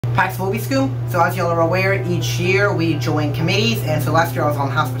Pax Vobiscum. So as y'all are aware, each year we join committees, and so last year I was on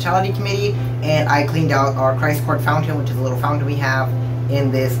the hospitality committee, and I cleaned out our Christ Court fountain, which is a little fountain we have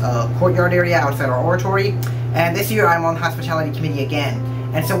in this courtyard area outside our oratory. And this year I'm on the hospitality committee again.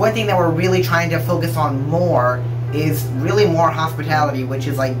 And so one thing that we're really trying to focus on more is really more hospitality, which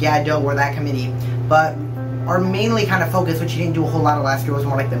is like, yeah, duh, we're that committee. But our mainly kind of focus, which you didn't do a whole lot of last year, was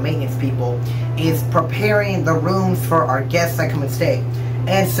more like the maintenance people, is preparing the rooms for our guests that come and stay.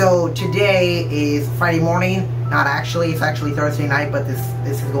 And so today is Friday morning. Not actually, it's actually Thursday night, but this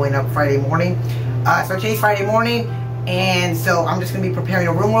is going up Friday morning. So today's Friday morning, and so I'm just going to be preparing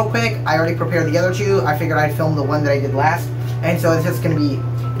a room real quick. I already prepared the other two. I figured I'd film the one that I did last. And so it's just going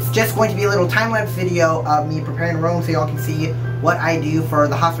to be a little time-lapse video of me preparing a room so y'all can see what I do for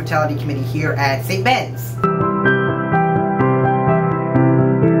the hospitality committee here at St. Ben's.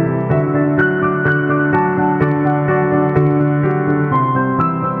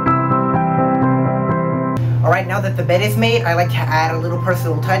 Alright, now that the bed is made, I like to add a little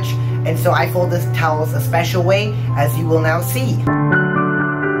personal touch, and so I fold this towels a special way, as you will now see.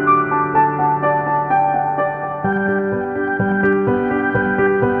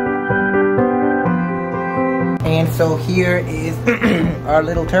 And so here is our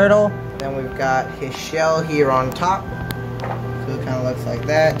little turtle. Then we've got his shell here on top. So it kind of looks like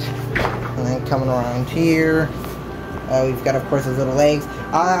that. And then coming around here, we've got, of course, his little legs.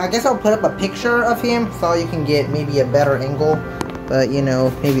 I guess I'll put up a picture of him so you can get maybe a better angle. But, you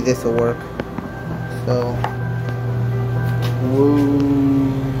know, maybe this will work. So, woo.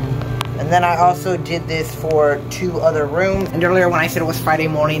 And then I also did this for 2 other rooms. And earlier when I said it was Friday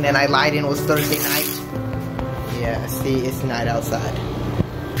morning and I lied and it was Thursday night. Yeah, see, it's night outside.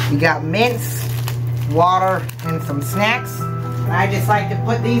 We got mints, water, and some snacks. And I just like to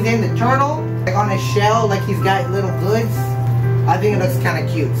put these in the turtle, like on his shell, like he's got little goods. I think it looks kind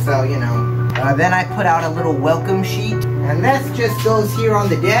of cute, so, you know. Then I put out a little welcome sheet. And this just goes here on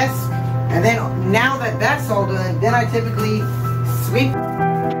the desk. And then, now that that's all done, then I typically sweep.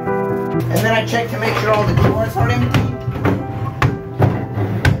 And then I check to make sure all the drawers are empty.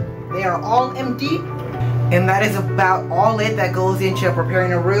 They are all empty. And that is about all that goes into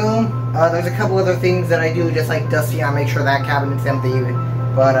preparing a room. There's a couple other things that I do, just like dusting. I make sure that cabinet's empty.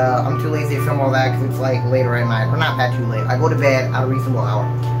 But I'm too lazy to film all that because it's like later at night. We're not that too late. I go to bed at a reasonable hour.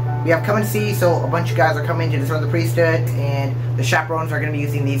 We have come and see, so a bunch of guys are coming to serve the priesthood, and the chaperones are going to be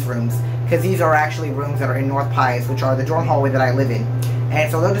using these rooms. Because these are actually rooms that are in North Pies, which are the dorm hallway that I live in. And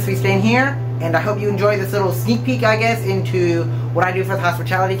so they'll just be staying here. And I hope you enjoy this little sneak peek, I guess, into what I do for the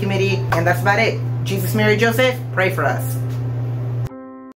hospitality committee. And that's about it. Jesus, Mary, Joseph, pray for us.